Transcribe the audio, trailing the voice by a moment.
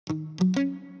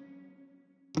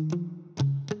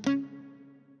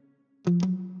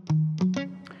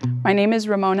My name is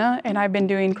Ramona, and I've been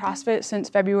doing CrossFit since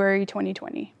February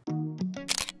 2020.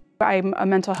 I'm a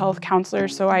mental health counselor,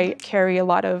 so I carry a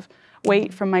lot of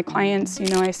weight from my clients. You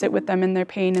know, I sit with them in their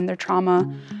pain and their trauma,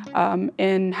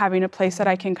 and having a place that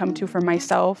I can come to for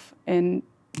myself and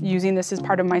using this as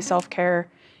part of my self-care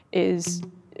is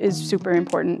super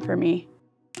important for me.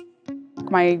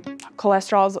 My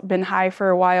cholesterol's been high for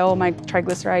a while. My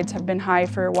triglycerides have been high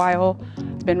for a while.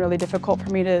 It's been really difficult for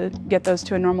me to get those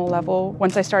to a normal level.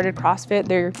 Once I started CrossFit,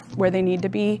 they're where they need to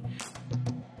be.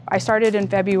 I started in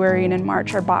February, and in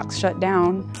March our box shut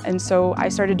down. And so I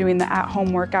started doing the at-home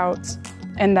workouts.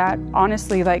 And that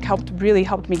honestly really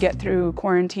helped me get through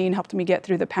quarantine, helped me get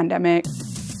through the pandemic.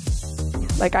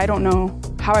 Like, I don't know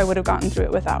how I would have gotten through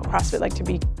it without CrossFit, to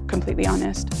be completely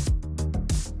honest.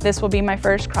 This will be my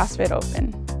first CrossFit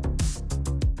Open.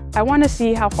 I want to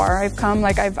see how far I've come.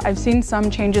 I've seen some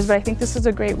changes, but I think this is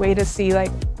a great way to see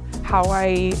how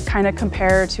I kind of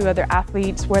compare to other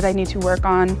athletes, what I need to work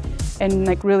on,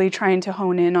 and really trying to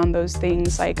hone in on those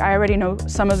things. I already know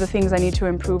some of the things I need to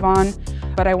improve on,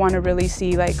 but I want to really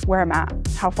see where I'm at,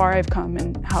 how far I've come,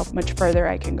 and how much further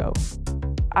I can go.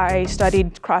 I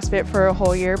studied CrossFit for a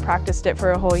whole year, practiced it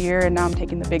for a whole year, and now I'm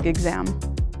taking the big exam.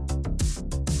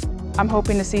 I'm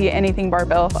hoping to see anything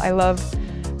barbell. I love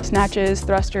snatches,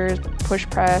 thrusters, push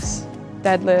press,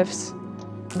 deadlifts,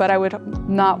 but I would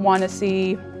not want to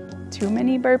see too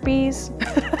many burpees.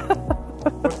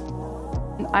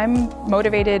 I'm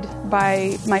motivated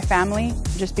by my family,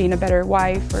 just being a better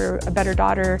wife or a better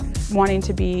daughter, wanting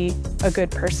to be a good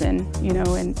person, you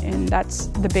know, and that's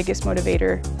the biggest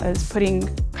motivator, is putting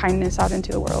kindness out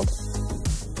into the world.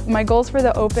 My goals for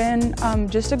the Open,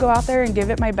 just to go out there and give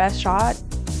it my best shot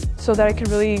so that I could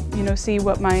really, see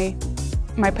what my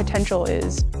potential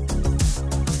is.